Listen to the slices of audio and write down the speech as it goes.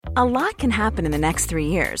A lot can happen in the next 3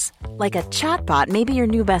 years. Like a chatbot may be your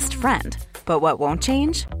new best friend. But what won't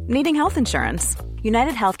change? Needing health insurance.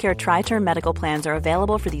 United Healthcare Tri-Term Medical Plans are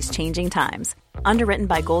available for these changing times. Underwritten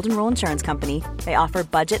by Golden Rule Insurance Company, they offer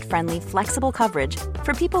budget-friendly, flexible coverage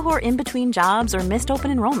for people who are in between jobs or missed open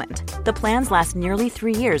enrollment. The plans last nearly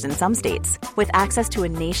 3 years in some states, with access to a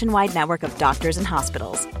nationwide network of doctors and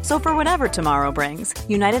hospitals. So for whatever tomorrow brings,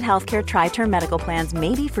 United Healthcare Tri-Term Medical Plans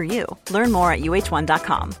may be for you. Learn more at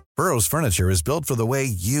uh1.com. Burrow's furniture is built for the way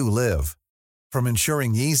you live. From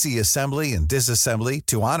ensuring easy assembly and disassembly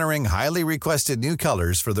to honoring highly requested new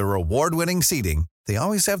colors for their award-winning seating, they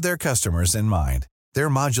always have their customers in mind. Their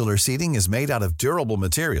modular seating is made out of durable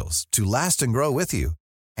materials to last and grow with you.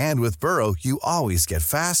 And with Burrow, you always get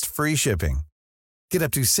fast, free shipping. Get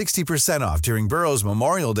up to 60% off during Burrow's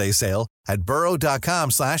Memorial Day sale at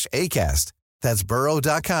burrow.com/ACAST. That's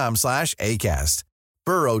burrow.com/ACAST.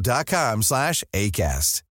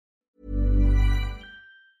 burrow.com/ACAST.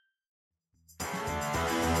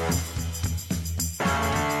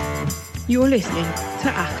 You're listening to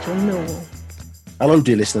Achtung Millwall. Hello,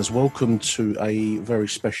 dear listeners. Welcome to a very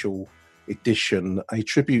special edition, a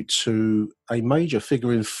tribute to a major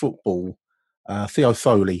figure in football, Theo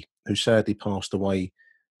Foley, who sadly passed away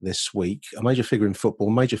this week. A major figure in football,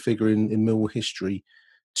 a major figure in Millwall history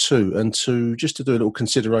too. And to do a little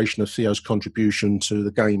consideration of Theo's contribution to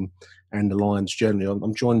the game and the Lions generally,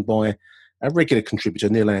 I'm joined by our regular contributor,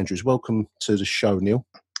 Neil Andrews. Welcome to the show, Neil.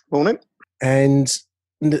 Morning. And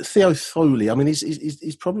Theo Foley, I mean,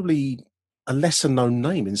 he's probably a lesser-known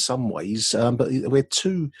name in some ways, but we had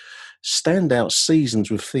two standout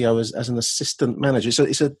seasons with Theo as an assistant manager. So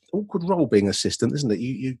it's an awkward role being assistant, isn't it?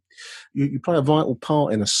 You play a vital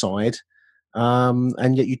part in a side,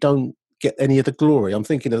 and yet you don't get any of the glory. I'm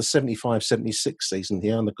thinking of the 75-76 season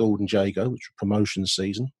here, and the Gordon Jago, which was promotion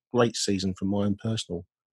season. Great season from my own personal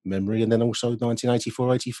memory. And then also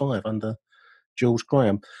 1984-85 under George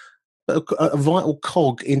Graham. A vital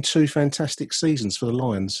cog in two fantastic seasons for the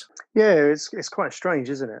Lions. Yeah, it's quite strange,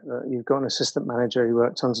 isn't it? That you've got an assistant manager who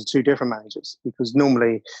worked under two different managers, because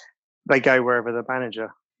normally they go wherever the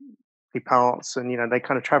manager departs, and they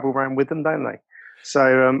kind of travel around with them, don't they?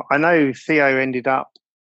 So I know Theo ended up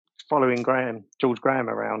following George Graham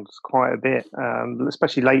around quite a bit,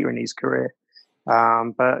 especially later in his career.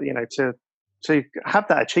 But to have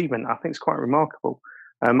that achievement, I think is quite remarkable.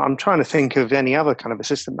 I'm trying to think of any other kind of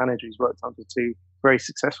assistant manager who's worked under two very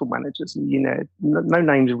successful managers, and no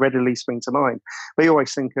names readily spring to mind. But you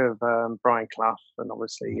always think of Brian Clough, and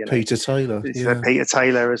obviously Peter Taylor. Peter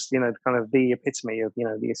Taylor as kind of the epitome of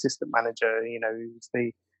the assistant manager. Who's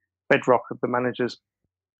the bedrock of the manager's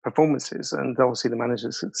performances, and obviously the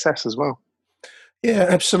manager's success as well. Yeah,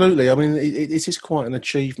 absolutely. I mean, it is quite an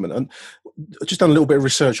achievement. And I've just done a little bit of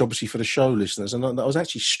research, obviously, for the show listeners. And I was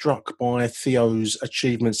actually struck by Theo's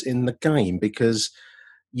achievements in the game because,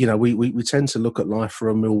 we tend to look at life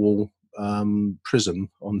through a Millwall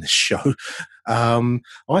prism on this show. I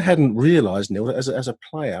hadn't realised, Neil, that as a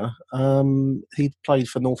player, he'd played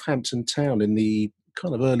for Northampton Town in the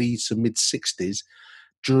kind of early to mid-60s.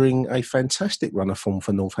 During a fantastic run of form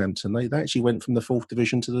for Northampton. They actually went from the 4th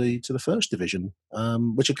division to the 1st division,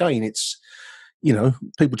 which again, it's,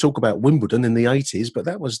 people talk about Wimbledon in the 80s, but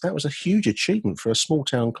that was a huge achievement for a small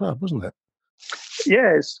town club, wasn't it?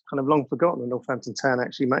 Yeah, it's kind of long forgotten that Northampton Town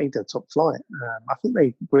actually made their top flight. I think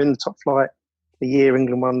they were in the top flight the year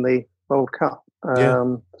England won the World Cup.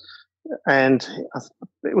 And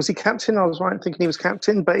was he captain? I was right in thinking he was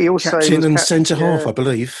captain, but he also captain and centre half, I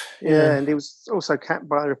believe. Yeah, and he was also capped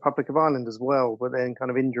by the Republic of Ireland as well, but then kind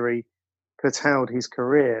of injury curtailed his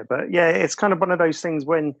career. But yeah, it's kind of one of those things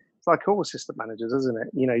when it's like all assistant managers, isn't it?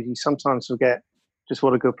 You sometimes forget just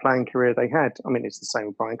what a good playing career they had. I mean, it's the same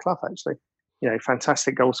with Brian Clough actually.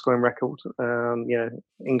 Fantastic goal scoring record.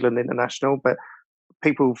 England international, but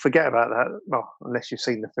people forget about that. Well, unless you've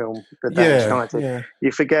seen the film The Danish United,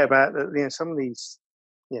 you forget about that. Some of these,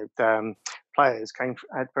 players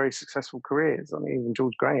had very successful careers. I mean, even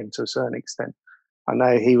George Graham to a certain extent. I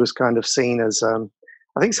know he was kind of seen as.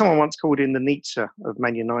 I think someone once called him the Nietzsche of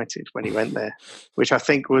Man United when he went there, which I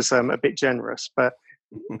think was a bit generous. But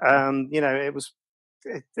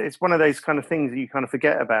it's one of those kind of things that you kind of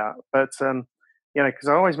forget about. But because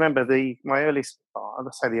I always remember the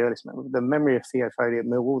memory of Theo Foley at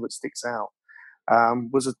Millwall that sticks out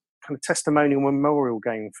was a kind of testimonial memorial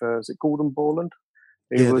game for, was it Gordon Borland,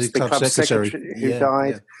 who was the club secretary who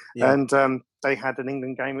died. Yeah. And they had an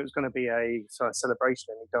England game. It was going to be a celebration,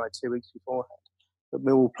 and he died 2 weeks beforehand. But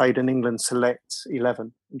Millwall played an England select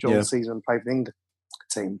 11 during the season and played the England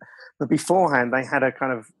team. But beforehand, they had a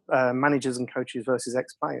kind of managers and coaches versus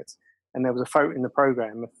ex-players. and there was a photo in the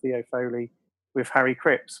programme of Theo Foley with Harry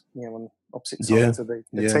Cripps, on opposite sides of the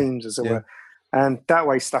teams, as it were. And that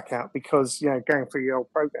way stuck out because, going through your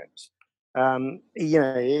old programmes,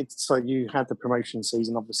 it's like you had the promotion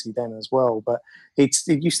season obviously then as well, but it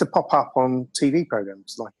used to pop up on TV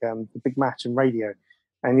programmes like The Big Match and radio.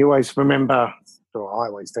 And you always remember, or I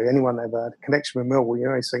always do, anyone that ever had a connection with Millwall, you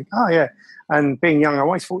always think, oh yeah. And being young, I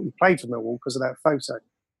always thought you played for Millwall because of that photo,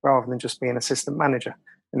 rather than just being assistant manager.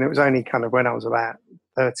 And it was only kind of when I was about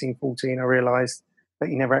 13, 14, I realised that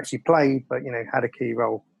he never actually played, but, had a key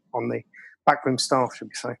role on the backroom staff, should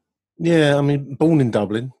we say. Yeah, I mean, born in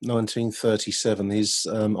Dublin, 1937, his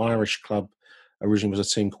Irish club originally was a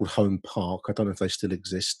team called Home Park. I don't know if they still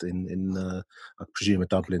exist in I presume, a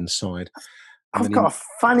Dublin side. I've got a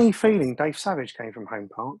funny feeling Dave Savage came from Home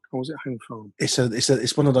Park, or was it Home Farm?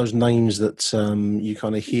 It's one of those names that you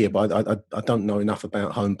kind of hear, but I don't know enough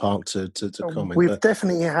about Home Park to comment. We've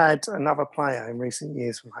definitely had another player in recent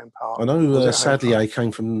years from Home Park. I know Sadlier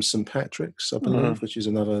came from St Patrick's, I believe, which is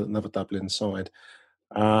another Dublin side.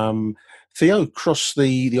 Theo crossed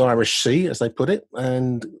the Irish Sea, as they put it,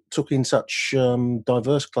 and took in such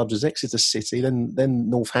diverse clubs as Exeter City, then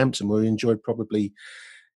Northampton, where he enjoyed probably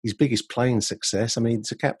his biggest playing success. I mean,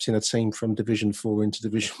 to captain a team from Division 4 into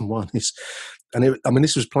Division 1 is...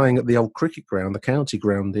 this was playing at the old cricket ground, the county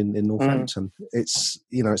ground in Northampton. It's,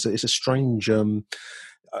 it's a strange... you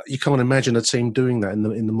can't imagine a team doing that in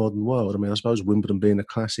the modern world. I mean, I suppose Wimbledon being a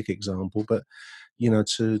classic example, but,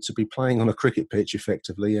 to be playing on a cricket pitch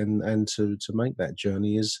effectively and to make that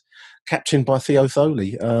journey is captained by Theo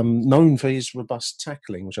Foley, known for his robust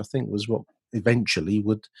tackling, which I think was what eventually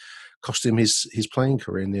would cost him his playing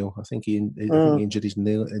career, Neil. I think he injured his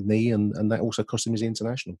knee and that also cost him his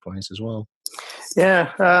international place as well.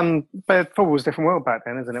 Yeah, but football was a different world back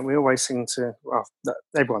then, isn't it? We always seem to,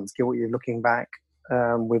 everyone's guilty of looking back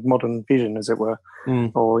with modern vision, as it were,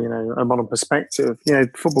 or, a modern perspective.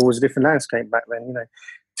 Football was a different landscape back then.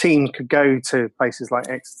 Teams could go to places like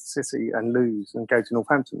Exeter City and lose, and go to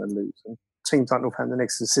Northampton and lose. And teams like Northampton and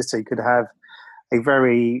Exeter City could have a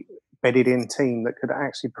very bedded-in team that could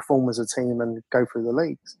actually perform as a team and go through the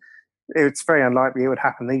leagues. It's very unlikely it would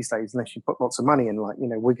happen these days unless you put lots of money in, like,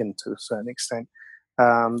 Wigan to a certain extent.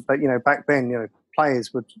 But, back then,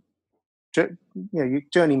 players would,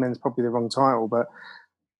 journeyman's probably the wrong title, but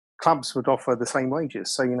clubs would offer the same wages.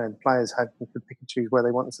 So, players could pick and choose where they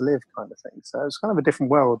wanted to live, kind of thing. So it was kind of a different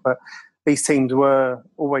world, but these teams were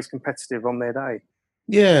always competitive on their day.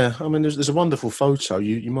 Yeah, I mean, there's a wonderful photo.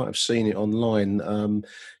 You might have seen it online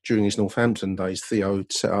during his Northampton days. Theo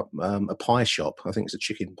set up a pie shop. I think it's a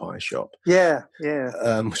chicken pie shop. Yeah.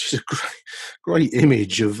 Which is a great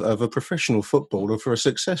image of a professional footballer for a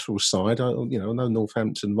successful side. I know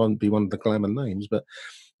Northampton won't be one of the glamour names, but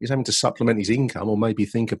he's having to supplement his income, or maybe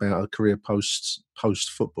think about a career post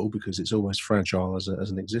football, because it's always fragile as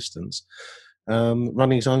an existence.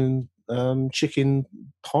 Running his own chicken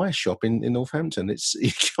pie shop in Northampton.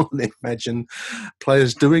 You can't imagine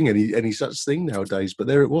players doing any such thing nowadays, but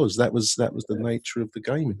there it was. That was the nature of the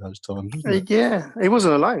game in those times, wasn't it? Yeah, he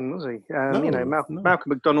wasn't alone, was he? No. Malcolm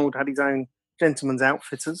McDonald had his own gentleman's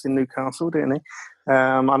outfitters in Newcastle, didn't he?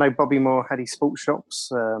 I know Bobby Moore had his sports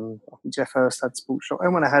shops. I think Jeff Hurst had sports shop.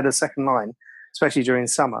 Everyone had a second line, especially during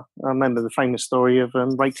summer. I remember the famous story of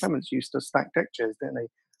Ray Clements used to stack deck chairs, didn't he?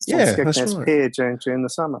 Yeah, that's right. Pier during the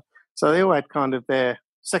summer. So they all had kind of their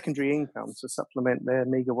secondary income to supplement their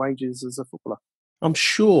meagre wages as a footballer. I'm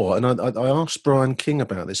sure, and I asked Brian King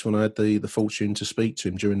about this when I had the fortune to speak to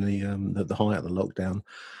him during the height of the lockdown.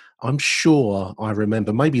 I'm sure I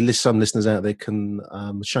remember, maybe some listeners out there can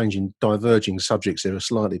diverging subjects here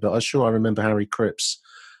slightly, but I'm sure I remember Harry Cripps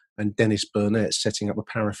and Dennis Burnett setting up a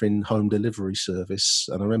paraffin home delivery service,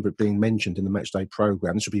 and I remember it being mentioned in the Matchday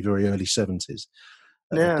programme. This would be very early 70s.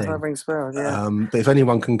 Yeah, that rings a bell. Yeah, but if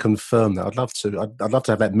anyone can confirm that, I'd love to. I'd love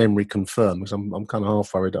to have that memory confirmed, because I'm kind of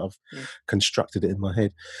half worried that I've constructed it in my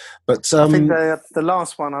head. But I think the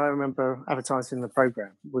last one I remember advertising in the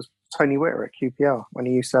programme was Tony Witter at QPR, when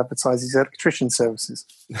he used to advertise his electrician services.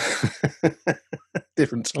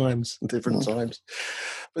 Different times.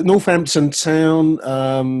 But Northampton Town,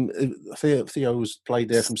 Theo was played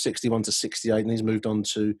there from 61 to 68, and he's moved on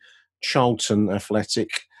to Charlton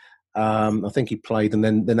Athletic. I think he played and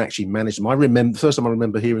then actually managed them. The first time I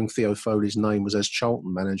remember hearing Theo Foley's name was as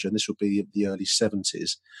Charlton manager, and this would be the early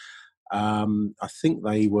 70s. I think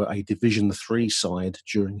they were a Division 3 side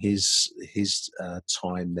during his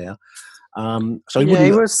time there. So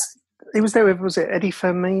he was there with, was it Eddie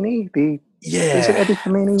Firmini? Is it Eddie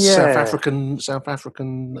Firmini? Yeah. South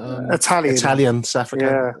African Italian South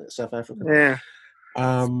African. Yeah.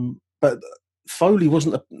 But Foley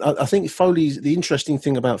wasn't. I think Foley's the interesting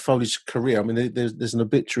thing about Foley's career. I mean, there's an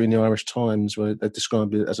obituary in the Irish Times where they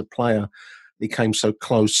describe it as a player. He came so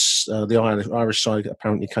close. The Irish side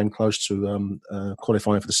apparently came close to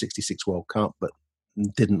qualifying for the '66 World Cup, but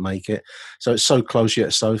didn't make it. So it's so close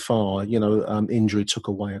yet so far. Injury took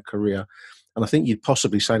away a career, and I think you'd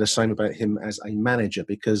possibly say the same about him as a manager,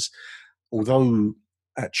 because although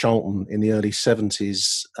at Charlton in the early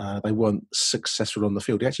 70s, they weren't successful on the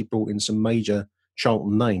field. He actually brought in some major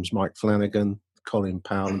Charlton names, Mike Flanagan, Colin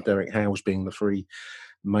Powell and Derek Howes being the three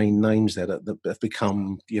main names there that have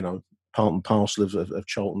become, part and parcel of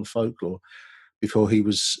Charlton folklore before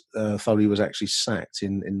Foley was actually sacked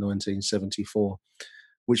in 1974.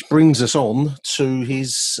 Which brings us on to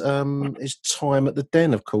his time at the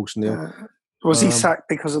Den, of course, Neil. Was he sacked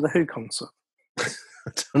because of the Who concert?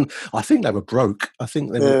 I think they were broke. I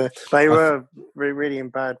think they were really in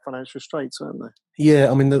bad financial straits, weren't they? Yeah,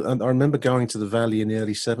 I mean, I remember going to the Valley in the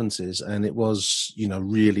early 70s, and it was,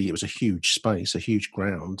 really, it was a huge space, a huge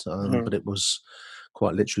ground, but it was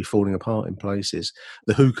quite literally falling apart in places.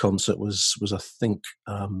 The Who concert was I think,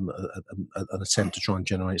 an attempt to try and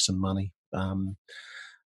generate some money.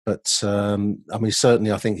 But I mean,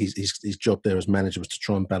 certainly, I think his job there as manager was to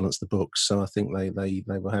try and balance the books. So I think they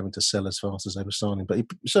were having to sell as fast as they were signing. But he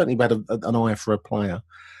certainly had an eye for a player,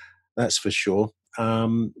 that's for sure.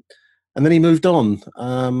 And then he moved on.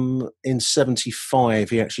 In '75,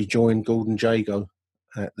 he actually joined Gordon Jago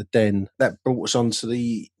at the Den. That brought us on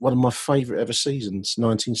to one of my favourite ever seasons,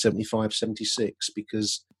 1975-76,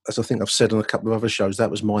 because, as I think I've said on a couple of other shows, that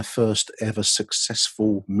was my first ever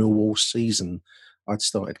successful Millwall season. I'd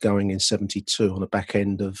started going in '72 on the back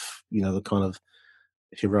end of, the kind of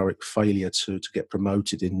heroic failure to get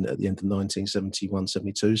promoted at the end of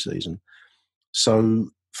 1971-72 season.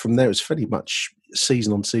 So from there, it's fairly much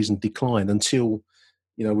season on season decline until,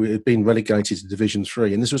 we had been relegated to Division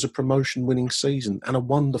 3. And this was a promotion winning season and a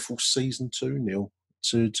wonderful season too, Neil,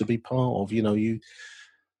 to be part of.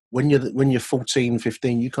 When you're 14,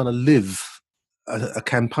 15, you kind of live a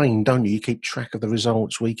campaign, don't you? You keep track of the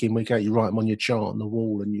results week in, week out. You write them on your chart on the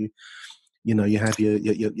wall, and you have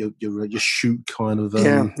your shoot kind of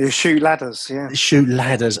your shoot ladders, shoot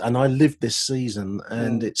ladders. And I lived this season,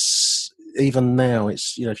 and it's even now.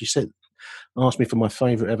 It's if you ask me for my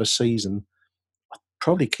favourite ever season, I'd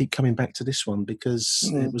probably keep coming back to this one because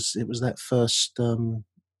it was that first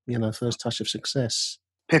first touch of success.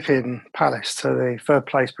 Pippin Palace to the third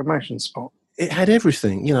place promotion spot. It had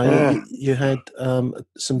everything, you had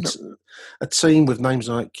a team with names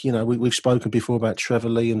like, we've spoken before about Trevor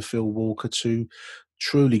Lee and Phil Walker, two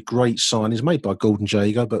truly great signings made by Gordon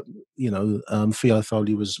Jago, but, Theo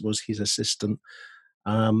Foley was his assistant.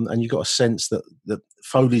 And you got a sense that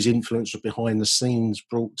Foley's influence behind the scenes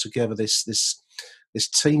brought together this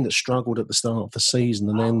team that struggled at the start of the season.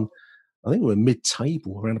 And then I think we were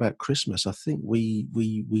mid-table around about Christmas. I think we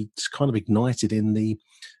kind of ignited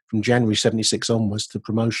from January '76 onwards to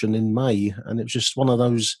promotion in May, and it was just one of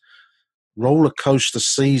those roller coaster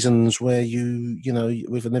seasons where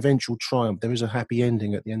with an eventual triumph, there is a happy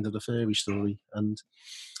ending at the end of the fairy story, and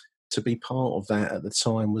to be part of that at the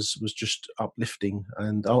time was just uplifting,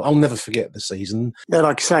 and I'll never forget the season. Yeah,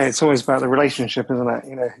 like you say, it's always about the relationship, isn't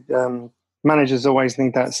it? Managers always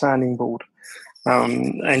need that sounding board,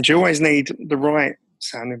 and you always need the right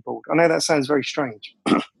sounding board. I know that sounds very strange,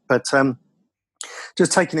 but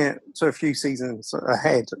just taking it to a few seasons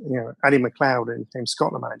ahead, Adi McLeod became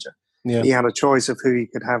Scotland manager. Yeah. He had a choice of who he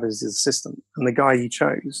could have as his assistant. And the guy he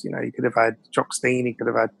chose, he could have had Jock Stein, he could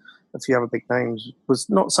have had a few other big names, was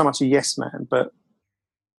not so much a yes man, but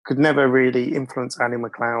could never really influence Adi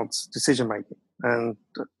McLeod's decision-making. And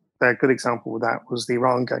a good example of that was the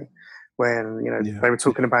Iran game, when, they were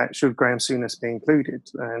talking about should Graham Souness be included.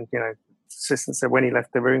 And, the assistant said when he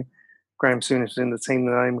left the room, Graham Souness was in the team,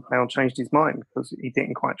 and Adi McLeod changed his mind because he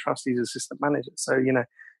didn't quite trust his assistant manager. So,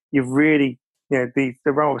 you've really, the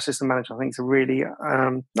role of assistant manager, I think, is a really,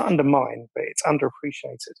 not undermined, but it's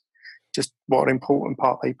underappreciated, just what an important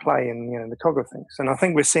part they play in, the cog of things. And I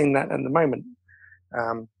think we're seeing that at the moment,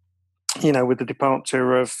 with the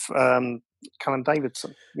departure of Callum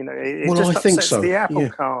Davidson. It just upsets the apple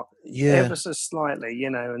cart ever so slightly,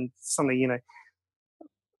 and suddenly,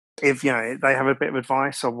 if they have a bit of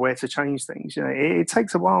advice on where to change things, it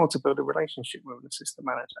takes a while to build a relationship with an assistant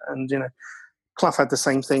manager. And Clough had the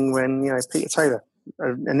same thing when Peter Taylor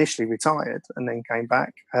initially retired and then came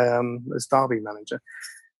back as Derby manager.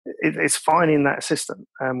 It's finding that assistant,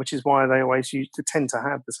 which is why they always tend to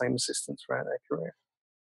have the same assistants throughout their career.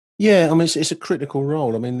 Yeah, I mean it's a critical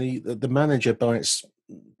role. I mean the manager by its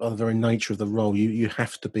by the very nature of the role, you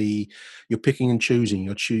have to be, you're picking and choosing.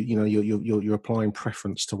 You're applying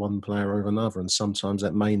preference to one player over another, and sometimes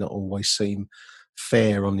that may not always seem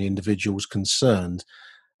fair on the individuals concerned.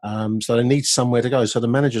 So they need somewhere to go. So the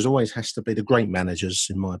managers always has to be, the great managers,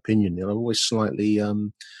 in my opinion, they're always slightly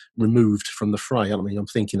removed from the fray. I mean, I'm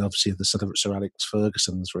thinking obviously of the Sir Alex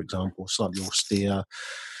Ferguson's, for example, slightly austere,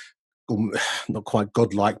 not quite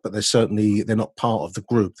godlike, but they're not part of the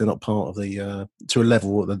group. They're not part of the to a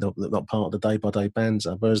level they're not part of the day-by-day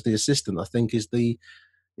banter. Whereas the assistant, I think, is the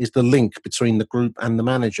link between the group and the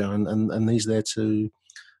manager, and he's there to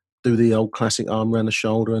do the old classic arm around the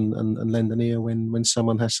shoulder and lend an ear when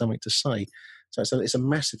someone has something to say. So it's a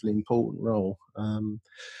massively important role.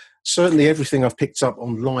 Certainly, everything I've picked up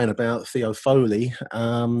online about Theo Foley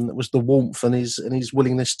was the warmth and his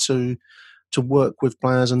willingness to work with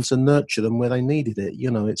players and to nurture them where they needed it.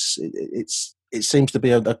 You know, it seems to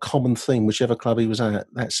be a common theme, whichever club he was at.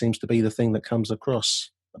 That seems to be the thing that comes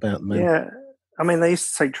across about the man. Yeah, I mean, they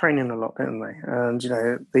used to take training a lot, didn't they? And, you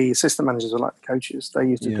know, the assistant managers were like the coaches. They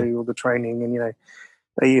used to do all the training and, you know,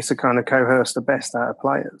 they used to kind of coerce the best out of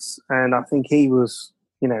players. And I think he was,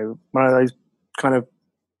 you know, one of those kind of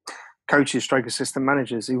coaches, stroke assistant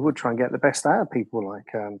managers who would try and get the best out of people,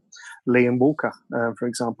 like Liam Walker, for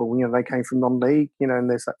example. You know, they came from non-league, you know, and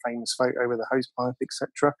there's that famous photo with the hose pipe,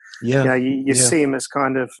 etc. Yeah, you know, you see him as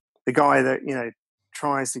kind of the guy that, you know,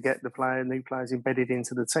 tries to get the new players embedded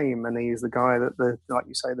into the team, and he's the guy that like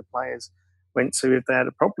you say, the players went to if they had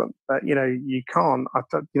a problem. But you know, you can't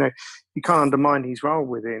undermine his role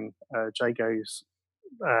within Jago's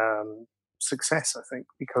success. I think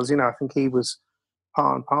because, you know, I think he was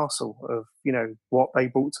part and parcel of, you know, what they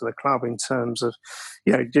brought to the club in terms of,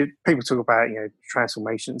 you know, people talk about, you know,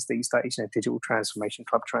 transformations these days, you know, digital transformation,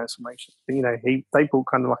 club transformation. But, you know, they brought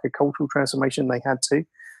kind of like a cultural transformation they had to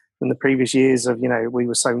in the previous years of, you know, we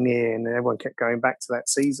were so near and everyone kept going back to that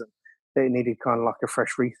season. It needed kind of like a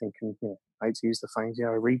fresh rethink and, you know, I hate to use the phrase, you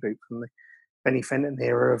know, a reboot from the Benny Fenton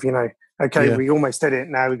era of, you know, okay, we almost did it,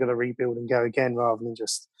 now we've got to rebuild and go again rather than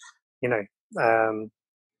just, you know,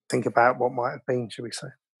 think about what might have been, should we say.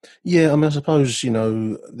 Yeah, I mean, I suppose, you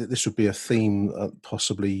know, this would be a theme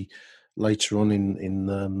possibly later on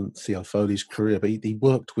in Theo Foley's career, but he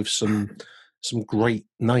worked with some great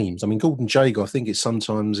names. I mean, Gordon Jago, I think it's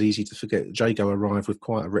sometimes easy to forget, Jago arrived with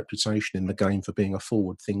quite a reputation in the game for being a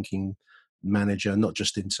forward-thinking manager, not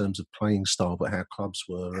just in terms of playing style, but how clubs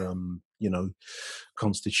were, you know,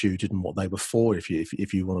 constituted and what they were for, if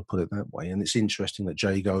you want to put it that way. And it's interesting that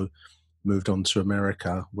Jago moved on to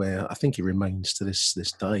America, where I think he remains to this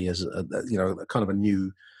day as you know, a kind of a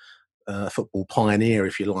new football pioneer,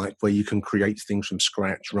 if you like, where you can create things from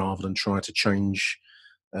scratch rather than try to change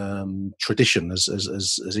tradition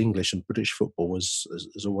as English and British football has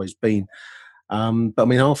always been. But I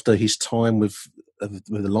mean, after his time with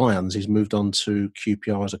the Lions, he's moved on to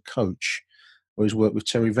QPR as a coach, where he's worked with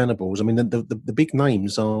Terry Venables. I mean, the big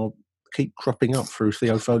names keep cropping up through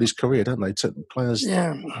Theo Foley's career, don't they? Players,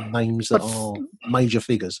 names that are major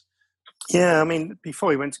figures. Yeah, I mean,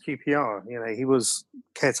 before he went to QPR, you know, he was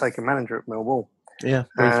caretaker manager at Millwall. Yeah,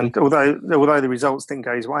 briefly. And although the results didn't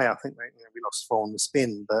go his way, I think we lost 4 on the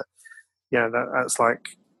spin. But you know, that's like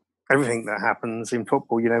everything that happens in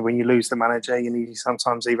football. You know, when you lose the manager, you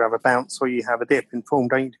sometimes either have a bounce or you have a dip in form,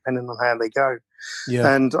 don't you? Depending on how they go.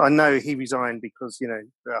 Yeah. And I know he resigned because, you know,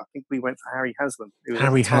 I think we went for Harry Haslam.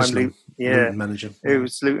 Harry Haslam, Luton manager. It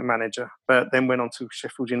was Luton manager, but then went on to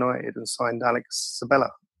Sheffield United and signed Alex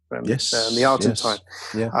Sabella. The Argentine.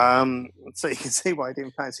 Yes. Yeah. So you can see why I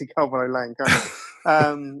didn't fancy Carvalho Lane.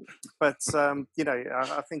 But you know,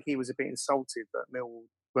 I think he was a bit insulted that Millwall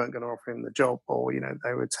weren't going to offer him the job, or, you know,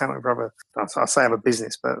 they were touting for I say have a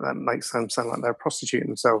business, but that makes them sound like they're prostituting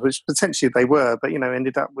themselves, which potentially they were, but, you know,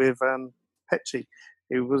 ended up with Petchy,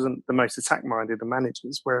 who wasn't the most attack-minded of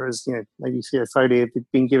managers, whereas, you know, maybe Theo Foley had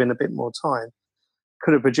been given a bit more time,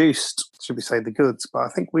 could have produced, should we say, the goods. But I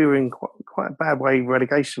think we were in quite a bad way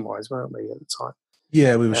relegation-wise, weren't we, at the time?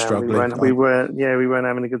 Yeah, we were struggling. We weren't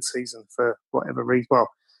having a good season for whatever reason. Well,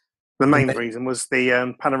 the main reason was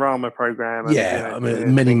the Panorama programme. And, yeah, you know, I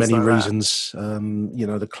mean, many like reasons. You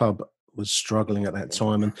know, the club was struggling at that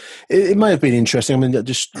time. And it may have been interesting. I mean,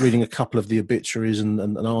 just reading a couple of the obituaries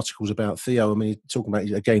and articles about Theo, I mean, talking about,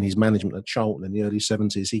 again, his management at Charlton in the early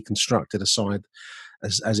 70s, he constructed a side,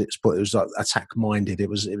 as it's put, it was like attack-minded. It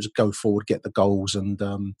was go forward, get the goals, and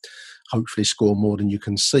hopefully score more than you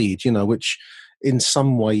concede, you know, which in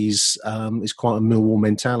some ways is quite a Millwall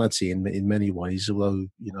mentality in many ways, although,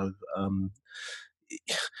 you know,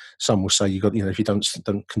 some will say if you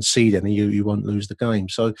don't concede any, you won't lose the game.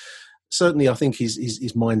 So certainly I think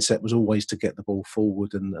his mindset was always to get the ball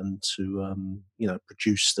forward and to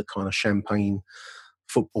produce the kind of champagne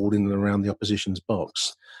football in and around the opposition's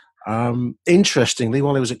box. Interestingly,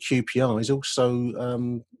 while he was at QPR, he's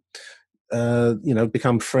also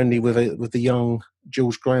become friendly with the young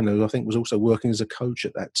Jules Graham, who I think was also working as a coach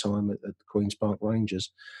at that time at Queen's Park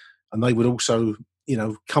Rangers, and they would also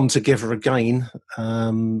come together again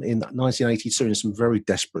in 1982 in some very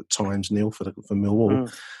desperate times, Neil, for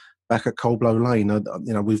Millwall, back at Coldblow Lane.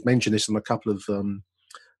 We've mentioned this on a couple of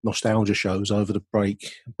nostalgia shows over the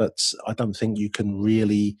break, but I don't think you can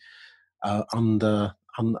really underplay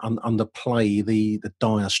the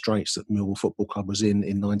dire straits that Millwall Football Club was in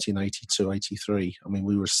 1982-83. I mean,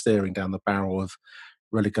 we were staring down the barrel of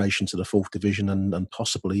relegation to the fourth division and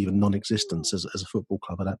possibly even non-existence as a football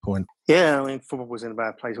club at that point. Yeah, I mean, football was in a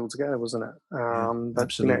bad place altogether, wasn't it? But,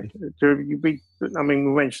 absolutely. We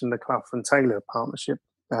mentioned the Clough and Taylor partnership,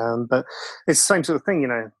 but it's the same sort of thing,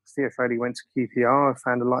 Theo Foley went to QPR,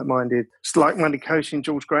 found a like-minded coach in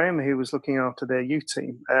George Graham, who was looking after their youth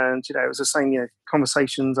team. And, it was the same,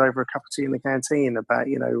 conversations over a cup of tea in the canteen about,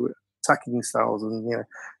 attacking styles and,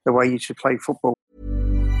 the way you should play football.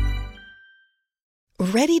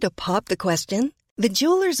 Ready to pop the question? The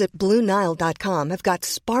jewelers at BlueNile.com have got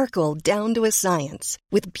sparkle down to a science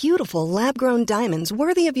with beautiful lab-grown diamonds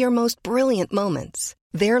worthy of your most brilliant moments.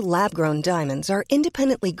 Their lab-grown diamonds are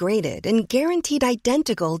independently graded and guaranteed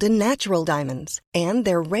identical to natural diamonds, and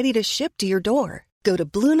they're ready to ship to your door. Go to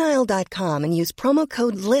BlueNile.com and use promo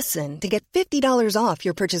code LISTEN to get $50 off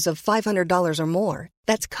your purchase of $500 or more.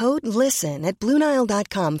 That's code LISTEN at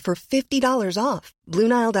BlueNile.com for $50 off.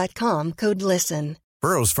 BlueNile.com, code LISTEN.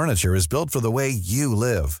 Burrow's furniture is built for the way you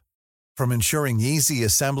live. From ensuring easy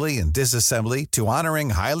assembly and disassembly to honoring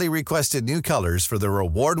highly requested new colors for their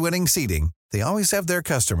award-winning seating, they always have their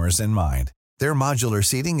customers in mind. Their modular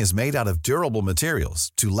seating is made out of durable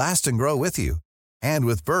materials to last and grow with you. And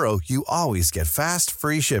with Burrow, you always get fast,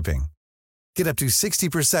 free shipping. Get up to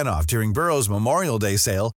 60% off during Burrow's Memorial Day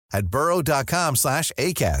sale at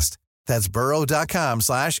burrow.com/ACAST. That's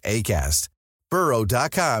burrow.com/ACAST.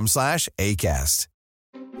 burrow.com/ACAST.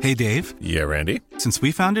 Hey, Dave. Yeah, Randy. Since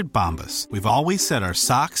we founded Bombas, we've always said our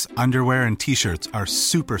socks, underwear, and T-shirts are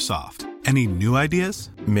super soft. Any new ideas?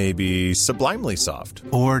 Maybe sublimely soft.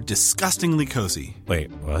 Or disgustingly cozy.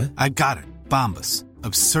 Wait, what? I got it. Bombas.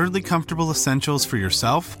 Absurdly comfortable essentials for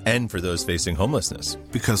yourself and for those facing homelessness.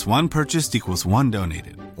 Because one purchased equals one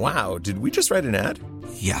donated. Wow, did we just write an ad?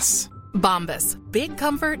 Yes. Bombas. Big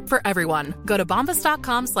comfort for everyone. Go to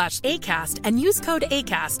bombas.com/ACAST and use code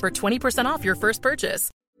ACAST for 20% off your first purchase.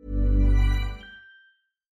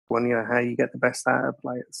 How you get the best out of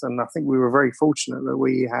players. And I think we were very fortunate that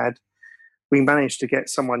we managed to get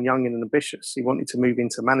someone young and ambitious. He wanted to move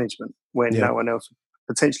into management when no one else would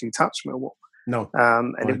potentially touch Millwall. No.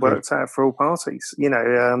 And it worked out for all parties. Who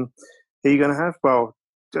are you going to have? Well,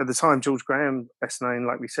 at the time, George Graham, best known,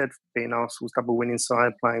 like we said, being Arsenal's double winning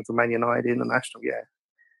side, playing for Man United International. Yeah,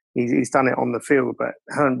 he's done it on the field, but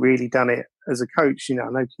hadn't really done it as a coach. I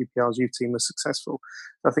know QPR's youth team was successful.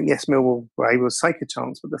 I think, yes, Millwall were able to take a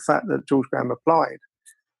chance, but the fact that George Graham applied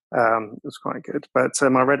was quite good. But I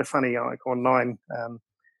read a funny article online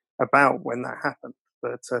about when that happened.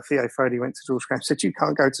 But Theo Foley went to George Graham and said, "You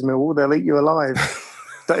can't go to Millwall, they'll eat you alive."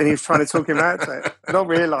 And he was trying to talk him out of it, not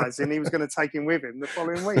realising he was going to take him with him the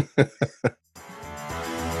following week.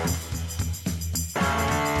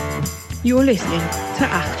 You're listening to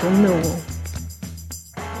Achtung Millwall.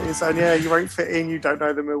 So you won't fit in. You don't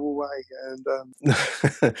know the Millwall way, and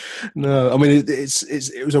no, I mean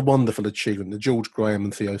it was a wonderful achievement. The George Graham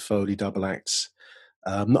and Theo Foley double acts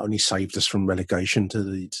not only saved us from relegation to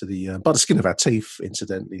the by the skin of our teeth,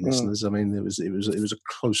 incidentally, listeners. I mean, it was a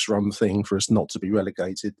close run thing for us not to be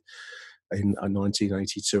relegated in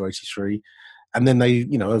 1982-83, and then they,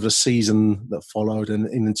 over the season that followed and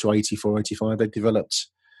into 84-85, they developed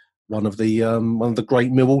one of the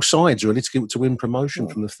great Millwall sides, really, to win promotion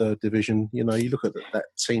from the third division. You look at that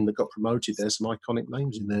team that got promoted. There's some iconic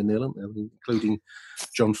names in there, Neil, including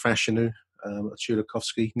John Fashanu,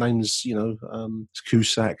 Chulakovsky, names,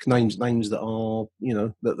 Cusack, names that are,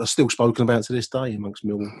 that are still spoken about to this day amongst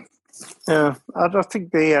Millwall. Yeah, I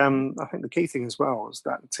think the key thing as well is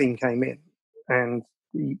that the team came in, and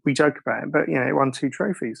we joke about it, but it won 2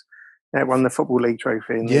 trophies. It won the Football League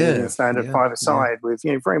trophy in the standard 5-a-side with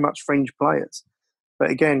very much fringe players. But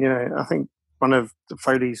again, I think one of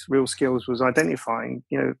Foley's real skills was identifying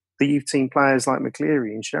the youth team players like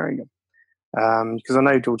McCleary and Sheringham. Because I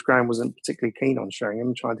know George Graham wasn't particularly keen on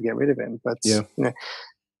Sheringham, tried to get rid of him. But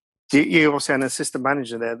you also had an assistant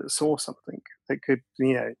manager there that saw something that could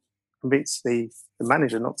convince the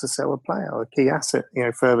manager not to sell a player or a key asset,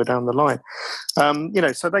 further down the line.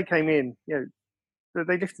 So they came in,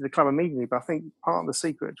 they lifted the club immediately. But I think part of the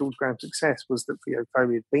secret of George Graham's success was that Theo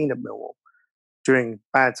Foley had been at Millwall during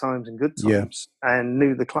bad times and good times and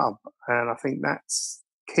knew the club. And I think that's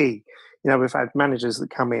key. We've had managers that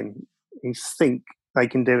come in who think they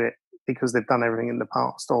can do it because they've done everything in the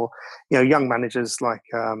past, or young managers like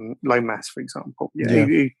Lomas, for example,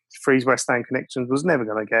 who for his West Ham connections was never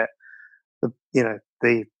going to get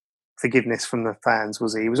the forgiveness from the fans,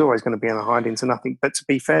 was he? He was always going to be in a hiding to nothing. But to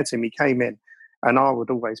be fair to him, he came in, and I would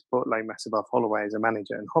always put Lomas above Holloway as a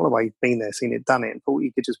manager. And Holloway'd been there, seen it, done it, and thought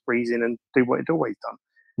he could just breeze in and do what he'd always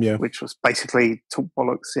done, which was basically talk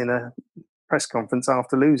bollocks in a press conference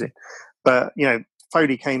after losing. But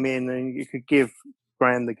Foley came in, and you could give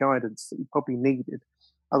Graham the guidance that he probably needed.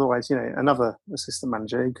 Otherwise, another assistant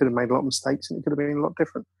manager, he could have made a lot of mistakes, and it could have been a lot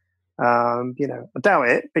different. I doubt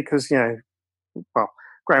it, because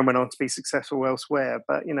Graham went on to be successful elsewhere.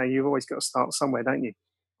 But you've always got to start somewhere, don't you?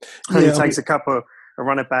 It takes a couple of a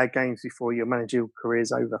run of bad games before your managerial career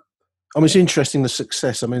is over. It's interesting, the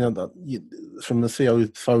success. From the Theo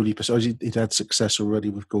Foley perspective, he'd had success already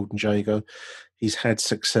with Gordon Jago. He's had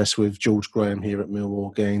success with George Graham here at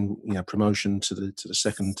Millwall, getting promotion to the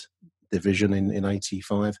second division in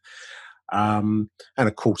 '85, and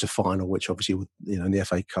a quarter final, which obviously would, in the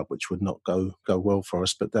FA Cup, which would not go well for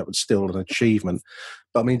us, but that was still an achievement.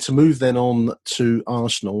 But to move then on to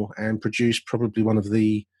Arsenal and produce probably one of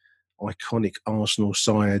the iconic Arsenal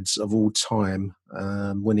sides of all time,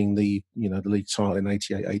 winning the league title in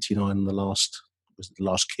 '88-'89, and the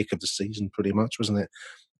last kick of the season, pretty much, wasn't it,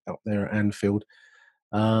 out there at Anfield,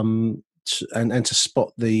 and to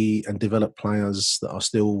spot and develop players that are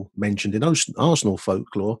still mentioned in Arsenal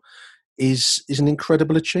folklore is an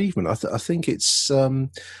incredible achievement. I think it's to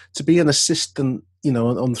be an assistant,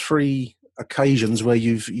 on three occasions where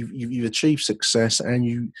you've achieved success, and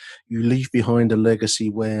you leave behind a legacy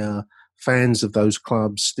where fans of those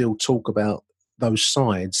clubs still talk about those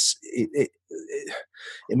sides.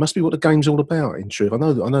 It must be what the game's all about, in truth. I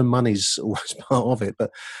know money's always part of it,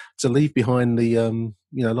 but to leave behind the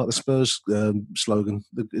like the Spurs slogan,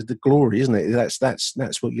 the glory, isn't it?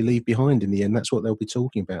 That's what you leave behind in the end. That's what they'll be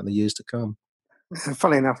talking about in the years to come.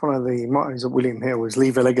 Funnily enough, one of the mottos of William Hill was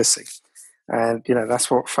 "Leave a legacy." And, that's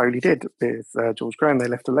what Foley did with George Graham. They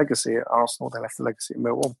left a legacy at Arsenal. They left a legacy at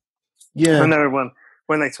Millwall. Yeah. I know everyone,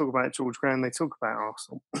 when they talk about George Graham, they talk about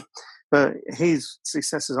Arsenal. But his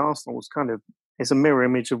success at Arsenal was it's a mirror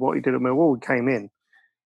image of what he did at Millwall. He came in,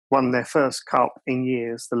 won their first cup in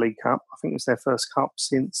years, the League Cup. I think it was their first cup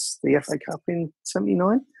since the FA Cup in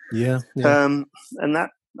 '79. Yeah. And that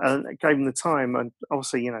gave them the time. And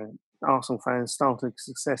obviously, Arsenal fans started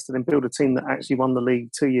success to then build a team that actually won the league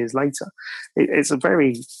 2 years later. It's a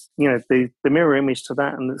very, the mirror image to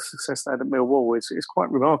that, and the success they had at Millwall is quite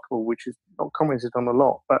remarkable, which is not commented on a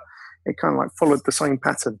lot, but it kind of followed the same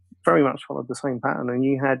pattern, very much followed the same pattern. And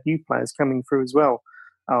you had new players coming through as well.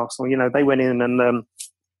 Arsenal, they went in and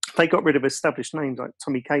they got rid of established names like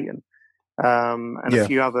Tommy Caton and a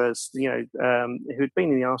few others, who'd been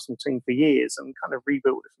in the Arsenal team for years and kind of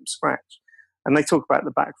rebuilt it from scratch. And they talk about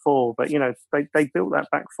the back four, but, they built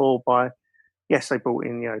that back four by, yes, they brought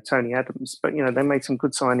in, Tony Adams, but, they made some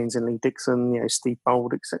good signings in Lee Dixon, Steve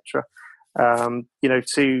Bold, etc.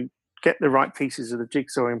 To get the right pieces of the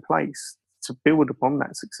jigsaw in place to build upon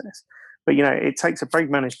that success. But, it takes a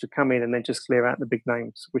brave manager to come in and then just clear out the big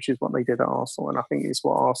names, which is what they did at Arsenal. And I think it's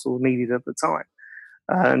what Arsenal needed at the time.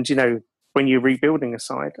 And, when you're rebuilding a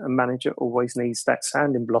side, a manager always needs that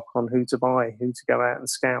sounding block on who to buy, who to go out and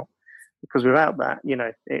scout. Because without that,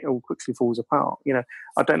 it all quickly falls apart.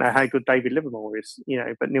 I don't know how good David Livermore is,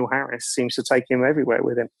 but Neil Harris seems to take him everywhere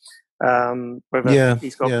with him. Whether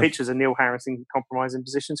he's got pictures of Neil Harris in compromising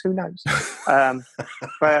positions, who knows?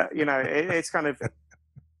 But, it's kind of...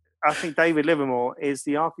 I think David Livermore is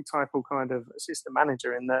the archetypal kind of assistant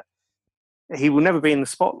manager in that he will never be in the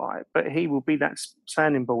spotlight, but he will be that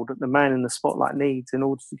sounding board that the man in the spotlight needs in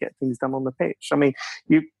order to get things done on the pitch. I mean,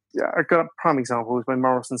 I got a prime example was when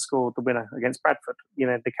Morrison scored the winner against Bradford.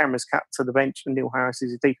 The cameras cut to the bench and Neil Harris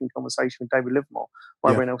is deep in conversation with David Livermore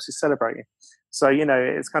while everyone else is celebrating. So,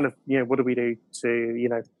 it's kind of, what do we do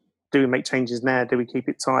to, do we make changes now? Do we keep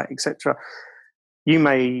it tight, etc.? You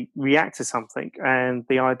may react to something, and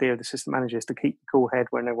the idea of the assistant manager is to keep the cool head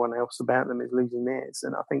when everyone else about them is losing theirs.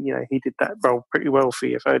 And I think he did that role pretty well for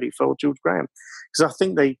George Graham, because I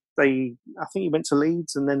think he went to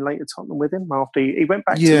Leeds and then later Tottenham with him after he went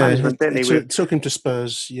back to management. Didn't he? Took him to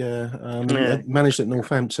Spurs. Managed at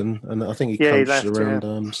Northampton, and I think he coached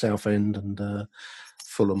around Southend and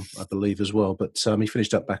Fulham, I believe, as well. But he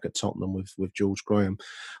finished up back at Tottenham with George Graham.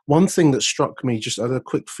 One thing that struck me, just I had a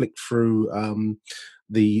quick flick through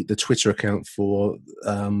the Twitter account for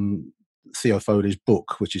Theo Foley's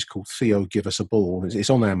book, which is called Theo Give Us a Ball. It's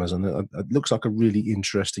on Amazon. It looks like a really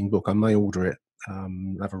interesting book. I may order it,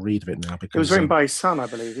 have a read of it now. Because it was written by his son, I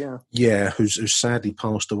believe, yeah. Yeah, who's sadly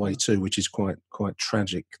passed away too, which is quite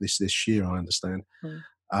tragic this year, I understand.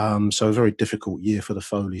 So a very difficult year for the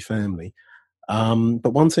Foley family.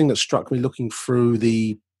 But one thing that struck me looking through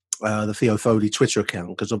the Theo Foley Twitter account,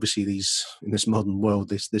 because obviously in this modern world,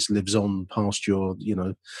 this lives on past your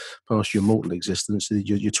mortal existence.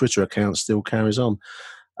 Your Twitter account still carries on.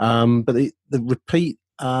 But the repeat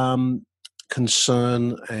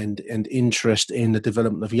concern and interest in the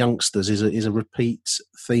development of youngsters is a repeat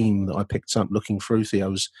theme that I picked up looking through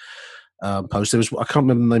Theo's post. I can't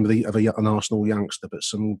remember the name of an Arsenal youngster, but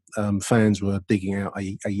some fans were digging out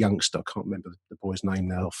a youngster. I can't remember the boy's name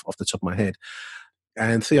now off the top of my head.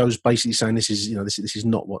 And Theo's basically saying this is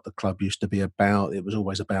not what the club used to be about. It was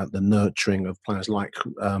always about the nurturing of players like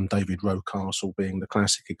David Rocastle being the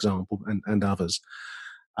classic example, and others.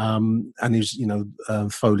 And he's,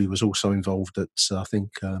 Foley was also involved at, I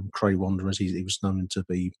think, Cray Wanderers. He was known to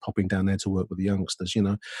be popping down there to work with the youngsters.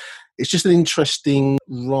 It's just an interesting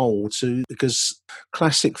role because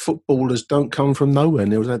classic footballers don't come from nowhere.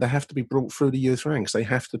 They have to be brought through the youth ranks. They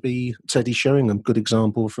have to be Teddy Sheringham, good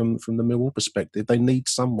example from the Millwall perspective. They need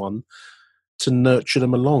someone to nurture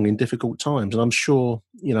them along in difficult times. And I'm sure,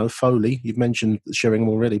 Foley, you've mentioned Sheringham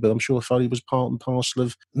already, but I'm sure Foley was part and parcel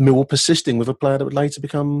of Millwall persisting with a player that would later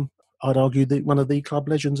become, I'd argue, one of the club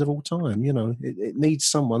legends of all time. It needs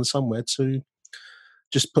someone somewhere to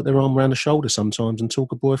just put their arm around the shoulder sometimes and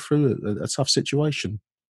talk a boy through a tough situation.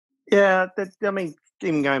 Yeah,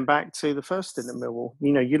 even going back to the first stint at Millwall,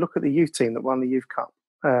 you look at the youth team that won the Youth Cup.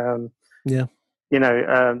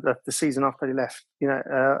 The season after they left,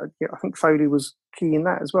 I think Foley was key in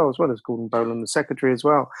that as well as Gordon Boland, the secretary as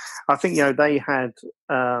well. I think, they had,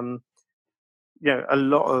 a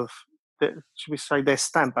lot of, should we say, their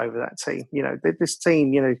stamp over that team. This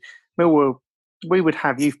team, Millwall, we would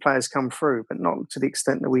have youth players come through, but not to the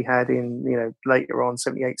extent that we had in, later on,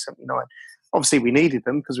 78, 79. Obviously, we needed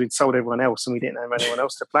them because we'd sold everyone else and we didn't have anyone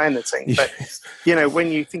else to play in the team. But, when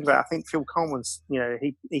you think about it, I think Phil Coleman's,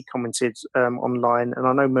 he commented online, and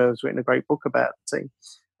I know Merv's written a great book about the team.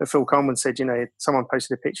 But Phil Coleman said, someone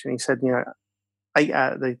posted a picture and he said, 9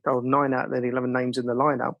 out of the 11 names in the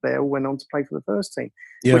lineup, they all went on to play for the first team,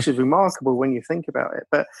 which is remarkable when you think about it.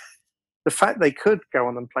 But the fact they could go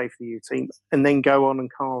on and play for the youth team and then go on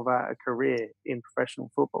and carve out a career in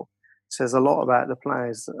professional football says a lot about the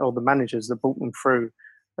players or the managers that brought them through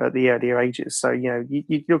at the earlier ages. So, you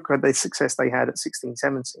look at the success they had at 16,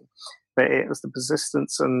 17, but it was the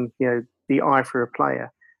persistence and, the eye for a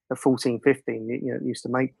player at 14, 15, used to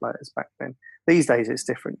make players back then. These days it's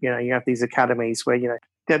different. You have these academies where,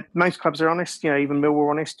 most clubs are honest, even Millwall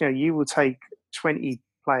are honest, you will take 20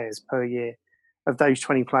 players per year. Of those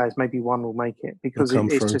 20 players, maybe one will make it because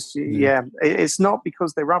it's just, it's not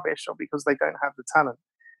because they're rubbish or because they don't have the talent.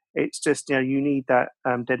 It's just, you need that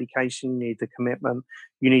dedication, you need the commitment,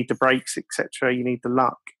 you need the breaks, etc. You need the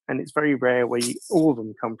luck. And it's very rare where all of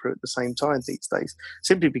them come through at the same time these days,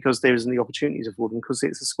 simply because there isn't the opportunities of all of them, because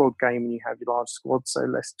it's a squad game and you have your large squad, so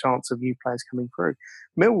less chance of new players coming through.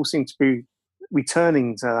 Millwall seem to be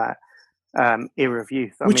returning to that era of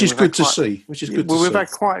youth. Which is good to see. We've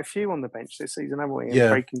had quite a few on the bench this season, haven't we? Yeah.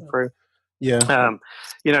 Breaking through. Yeah.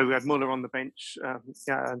 We had Muller on the bench.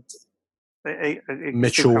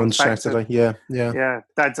 Mitchell on Saturday, yeah.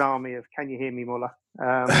 Dad's army of "Can you hear me, Muller?"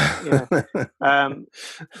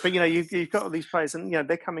 But you've got all these players, and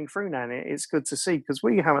they're coming through now. And it's good to see because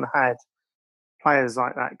we haven't had players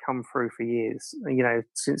like that come through for years.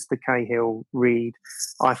 Since the Cahill, Reed,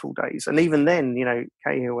 Eiffel days, and even then,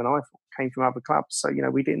 Cahill and Eiffel came from other clubs, so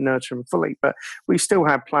we didn't nurture them fully. But we still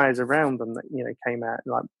had players around them that came out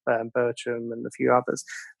like Bertram and a few others,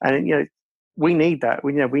 and we need that.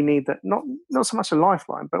 We need that. Not so much a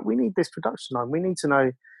lifeline, but we need this production line. We need to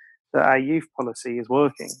know that our youth policy is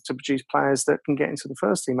working to produce players that can get into the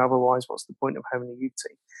first team. Otherwise, what's the point of having a youth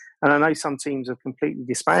team? And I know some teams have completely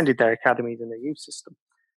disbanded their academies and their youth system.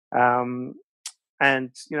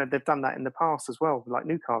 And they've done that in the past as well. Like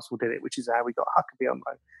Newcastle did it, which is how we got Huckabee on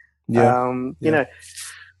loan.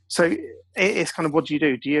 So it's kind of, what do you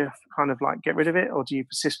do? Do you kind of like get rid of it, or do you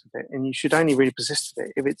persist with it? And you should only really persist with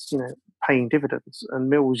it if it's, paying dividends.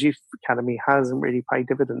 And Millwall's Youth Academy hasn't really paid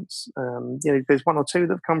dividends. There's one or two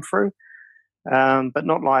that have come through, but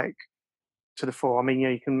not like to the fore. I mean,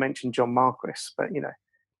 you can mention John Marquis, but,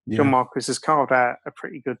 John Marquis has carved out a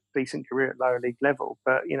pretty good, decent career at lower league level,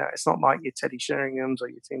 but it's not like your Teddy Sheringham's or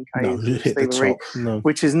your Tim Cahill, or Stephen Reed,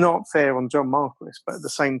 which is not fair on John Marquis. But at the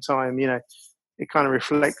same time, it kind of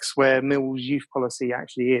reflects where Millwall's youth policy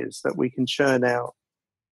actually is, that we can churn out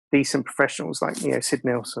decent professionals like Sid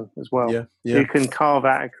Nelson as well, who can carve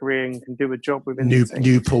out a career and can do a job within the team.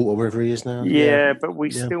 Newport or wherever he is now. Yeah, but we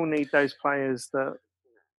still need those players that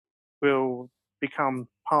will become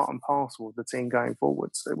part and parcel of the team going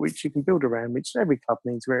forwards, which you can build around, which every club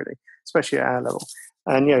needs really, especially at our level.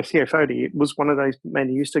 And Theo Foley was one of those men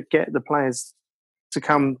who used to get the players to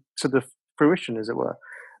come to the fruition, as it were.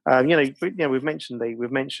 We've mentioned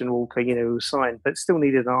Walker, who was signed, but still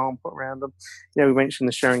needed an arm put around them. We mentioned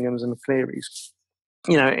the Sheringhams and the Clearys.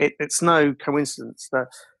 It's no coincidence that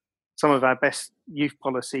some of our best youth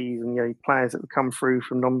policies and players that have come through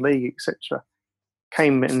from non-league, etc.,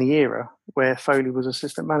 came in the era where Foley was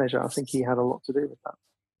assistant manager. I think he had a lot to do with that.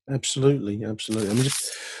 Absolutely. I mean,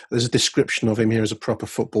 there's a description of him here as a proper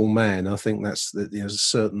football man. I think that's a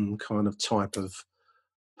certain kind of type of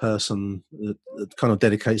person that kind of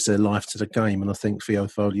dedicates their life to the game, and I think Theo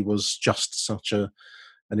Foley was just such an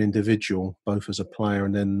individual, both as a player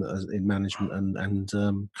and then in management and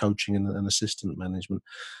coaching and assistant management.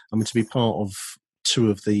 I mean, to be part of two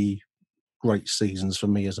of the great seasons for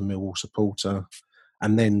me as a Millwall supporter,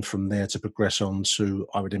 and then from there to progress on to,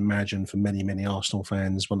 I would imagine, for many, many Arsenal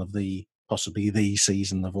fans, possibly the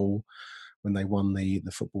season of all, when they won the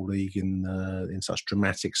Football League in such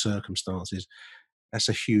dramatic circumstances. That's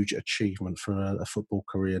a huge achievement for a football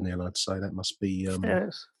career, Neil. I'd say that must be,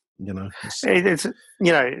 yes. It's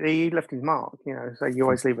he left his mark. So you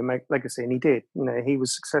always leave a legacy, and he did. He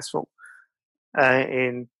was successful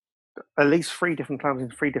in at least 3 different clubs in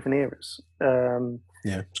 3 different eras.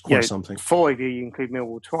 It's quite something. 4 of you include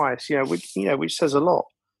Millwall twice. Which says a lot.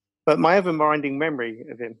 But my ever-minding memory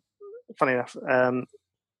of him, funny enough,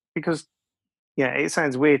 because it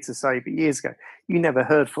sounds weird to say, but years ago, you never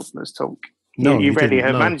heard footballers talk. No, you rarely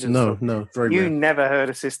heard managers talk. No, very You rare. never heard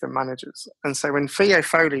assistant managers. And so when Theo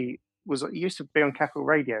Foley he used to be on Capital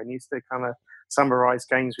Radio and used to kind of summarise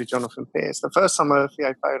games with Jonathan Pearce. The first time I heard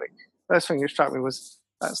Theo Foley, first thing that struck me was,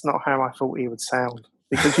 that's not how I thought he would sound.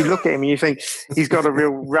 Because you look at him and you think he's got a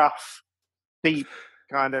real rough, deep,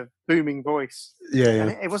 kind of booming voice. Yeah.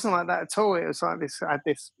 And it wasn't like that at all. It was like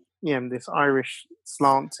this Irish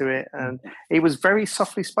slant to it, and it was very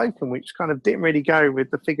softly spoken, which kind of didn't really go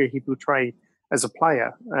with the figure he portrayed as a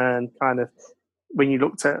player. And kind of when you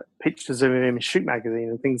looked at pictures of him in Shoot magazine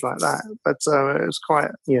and things like that, but it was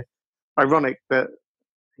quite ironic that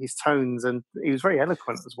his tones, and he was very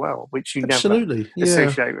eloquent as well, which you never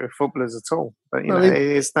associate with footballers at all. But it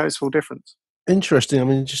is a noticeable difference. Interesting. I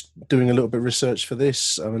mean, just doing a little bit of research for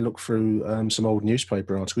this, I mean, look through some old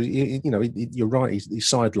newspaper articles. You're right. He's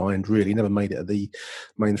sidelined. Really, he never made it at the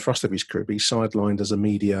main thrust of his career. But he's sidelined as a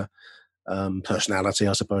media personality,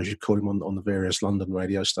 I suppose you'd call him, on the various London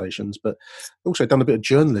radio stations. But also done a bit of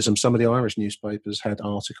journalism. Some of the Irish newspapers had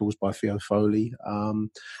articles by Theo Foley,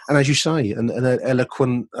 and as you say, an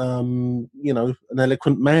eloquent, an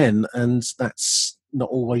eloquent man, and that's not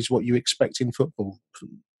always what you expect in football,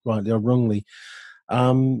 rightly or wrongly.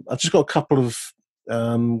 I've just got a couple of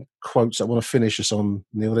quotes I want to finish us on,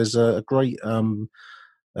 Neil. There's a great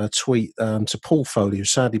tweet to Paul Foley, who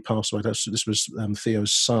sadly passed away. This was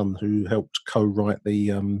Theo's son, who helped co-write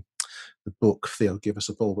the book Theo, Give Us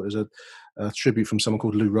a Ball. But there's a tribute from someone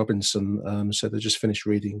called Lou Robinson. Said they just finished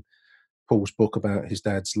reading Paul's book about his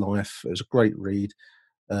dad's life. It was a great read.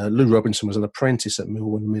 Lou Robinson was an apprentice at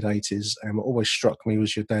Millwall in the mid-'80s, and what always struck me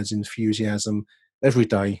was your dad's enthusiasm every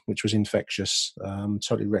day, which was infectious.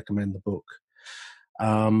 Totally recommend the book,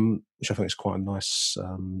 which I think is quite a nice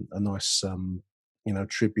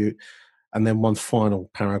tribute. And then one final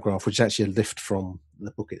paragraph, which is actually a lift from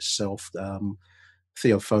the book itself.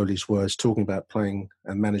 Theo Foley's words, talking about playing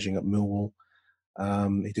and managing at Millwall.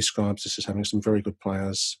 He describes this as having some very good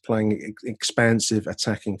players, playing expansive,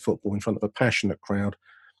 attacking football in front of a passionate crowd.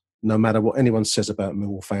 No matter what anyone says about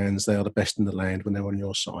Millwall fans, they are the best in the land when they're on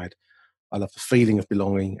your side. I love the feeling of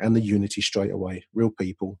belonging and the unity straight away. Real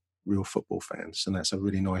people, real football fans. And that's a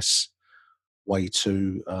really nice way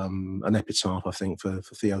to an epitaph, I think, for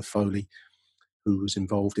Theo Foley, who was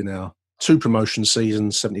involved in our 2 promotion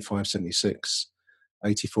seasons, 75-76,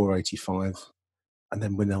 84-85, and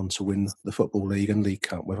then went on to win the Football League and League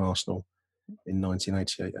Cup with Arsenal in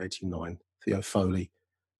 1988-89. Theo Foley,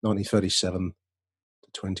 1937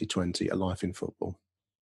 to 2020, A Life in Football.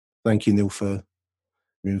 Thank you, Neil, for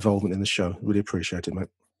your involvement in the show. Really appreciate it, mate.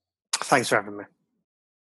 Thanks for having me.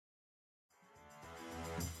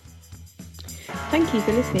 Thank you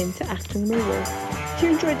for listening to Acton Millwall. If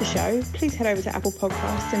you enjoyed the show, please head over to Apple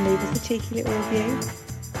Podcasts and leave us a cheeky little review.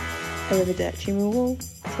 Arrivederci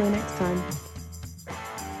Millwall. Till next time.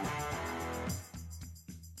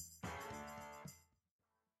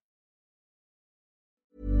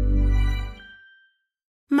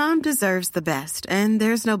 Mom deserves the best, and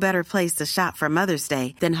there's no better place to shop for Mother's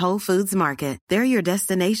Day than Whole Foods Market. They're your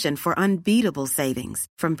destination for unbeatable savings,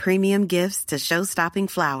 from premium gifts to show-stopping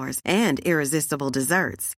flowers and irresistible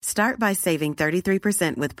desserts. Start by saving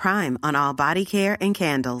 33% with Prime on all body care and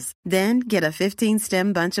candles. Then get a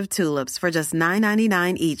 15-stem bunch of tulips for just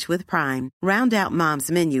 $9.99 each with Prime. Round out Mom's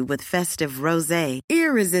menu with festive rosé,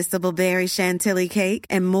 irresistible berry chantilly cake,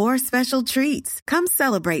 and more special treats. Come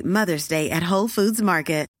celebrate Mother's Day at Whole Foods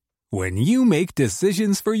Market. When you make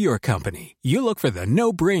decisions for your company, you look for the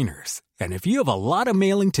no-brainers. And if you have a lot of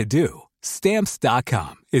mailing to do,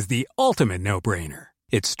 Stamps.com is the ultimate no-brainer.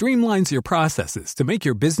 It streamlines your processes to make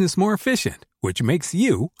your business more efficient, which makes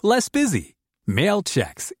you less busy. Mail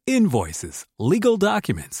checks, invoices, legal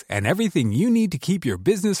documents, and everything you need to keep your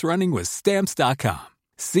business running with Stamps.com.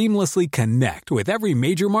 Seamlessly connect with every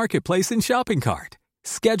major marketplace and shopping cart.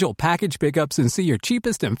 Schedule package pickups and see your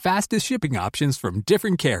cheapest and fastest shipping options from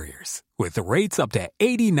different carriers, with rates up to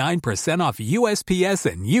 89% off USPS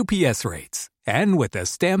and UPS rates. And with the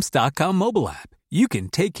Stamps.com mobile app, you can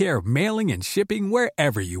take care of mailing and shipping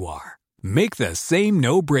wherever you are. Make the same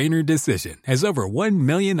no-brainer decision as over 1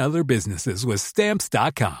 million other businesses with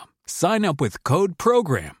Stamps.com. Sign up with code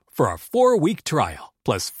PROGRAM for a 4-week trial,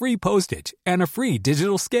 plus free postage and a free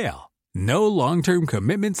digital scale. No long-term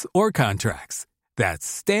commitments or contracts. That's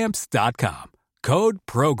Stamps.com. Code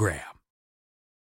PROGRAM.